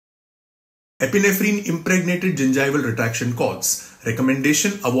Epinephrine impregnated gingival retraction cords.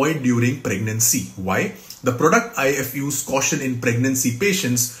 Recommendation: avoid during pregnancy. Why? The product IFUs caution in pregnancy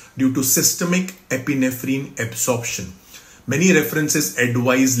patients due to systemic epinephrine absorption. Many references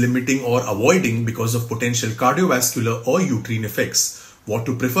advise limiting or avoiding because of potential cardiovascular or uterine effects. What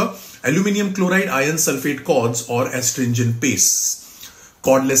to prefer? Aluminium chloride iron sulfate cords or astringent pastes.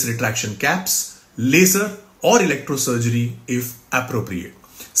 Cordless retraction caps, laser or electrosurgery if appropriate.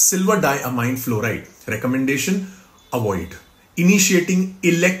 Silver diamine fluoride. Recommendation: avoid. Initiating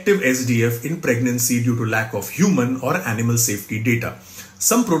elective SDF in pregnancy due to lack of human or animal safety data.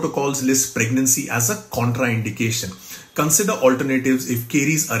 Some protocols list pregnancy as a contraindication. Consider alternatives if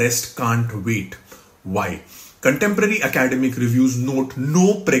caries arrest can't wait. Why? Contemporary academic reviews note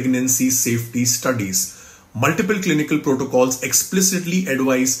no pregnancy safety studies. Multiple clinical protocols explicitly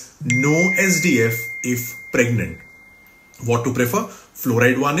advise no SDF if pregnant. What to prefer?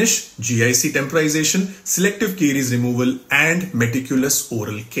 Fluoride varnish, GIC temporization, selective caries removal, and meticulous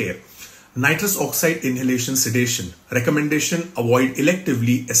oral care. Nitrous oxide inhalation sedation. Recommendation: avoid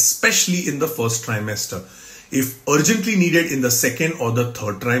electively, especially in the first trimester. If urgently needed in the second or the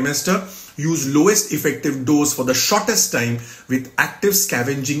third trimester, use lowest effective dose for the shortest time with active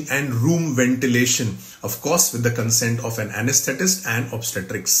scavenging and room ventilation, of course with the consent of an anesthetist and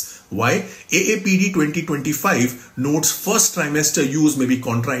obstetrics. Why? AAPD 2025 notes first trimester use may be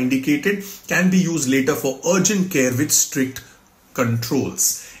contraindicated, can be used later for urgent care with strict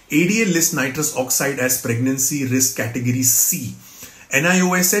controls. ADA lists nitrous oxide as pregnancy risk category C.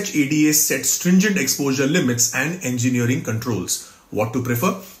 NIOSH ADA sets stringent exposure limits and engineering controls. What to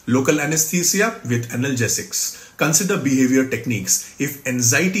prefer? Local anesthesia with analgesics. Consider behavior techniques. If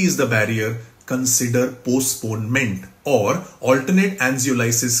anxiety is the barrier, consider postponement or alternate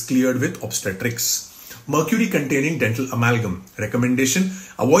anxiolysis cleared with obstetrics. Mercury containing dental amalgam. Recommendation: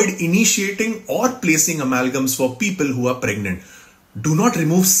 avoid initiating or placing amalgams for people who are pregnant. Do not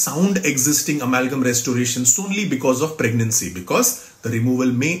remove sound existing amalgam restoration solely because of pregnancy, because the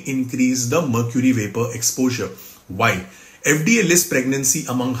removal may increase the mercury vapor exposure. Why? FDA lists pregnancy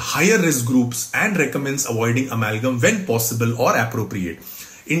among higher risk groups and recommends avoiding amalgam when possible or appropriate.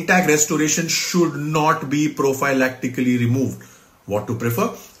 Intact restoration should not be prophylactically removed. What to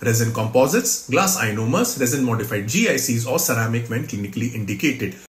prefer? Resin composites, glass ionomers, resin modified GICs or ceramic when clinically indicated.